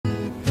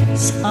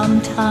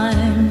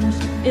Sometimes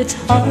it's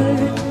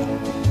hard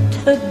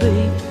to be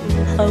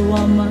a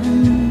woman,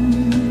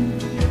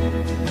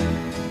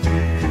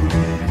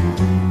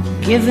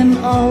 giving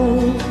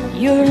all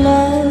your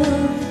love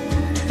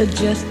to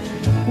just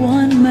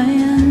one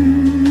man.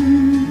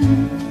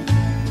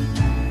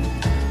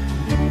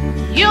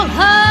 You'll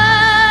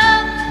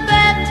have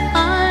bad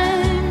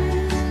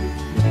times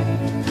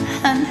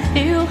and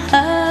he'll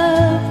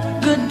have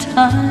good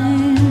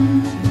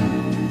times,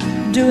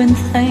 doing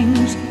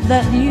things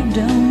that you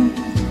don't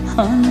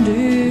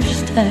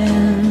understand.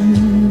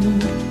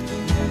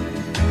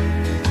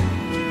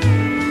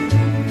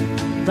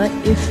 But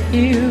if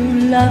you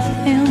love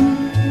him,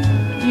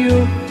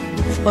 you'll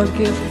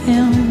forgive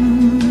him,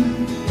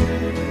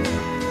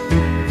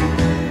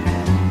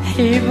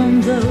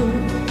 even though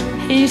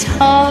he's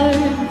hard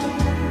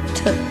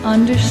to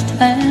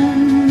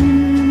understand.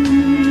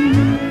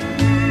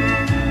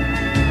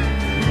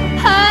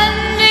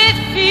 And if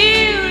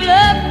you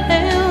love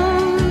him,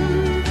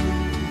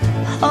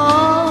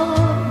 oh,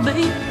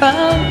 be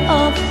proud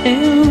of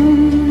him,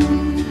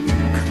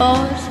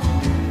 'cause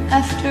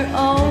after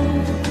all,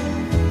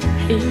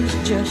 he's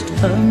just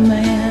a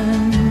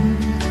man.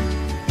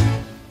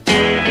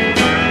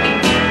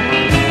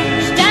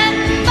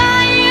 Stand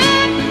by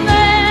your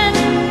man,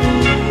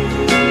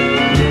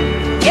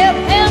 give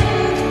him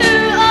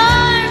 2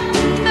 arms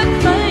to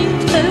cling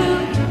to,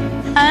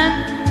 and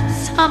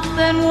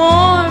something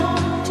warm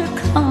to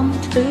come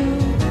to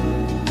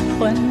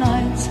when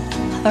nights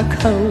are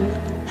cold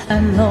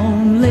and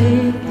lonely.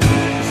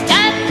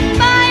 Stand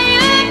by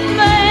your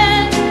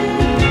man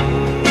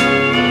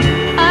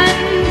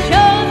and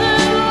show the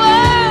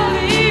world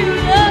you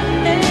love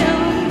him.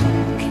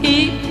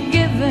 Keep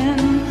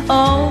giving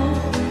all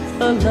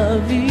the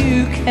love you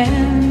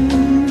can.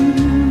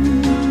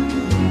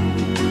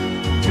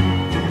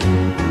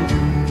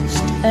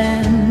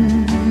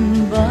 Stand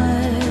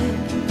by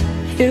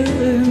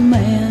your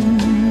man.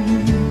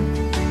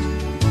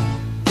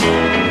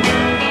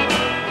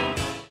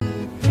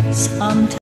 Sometimes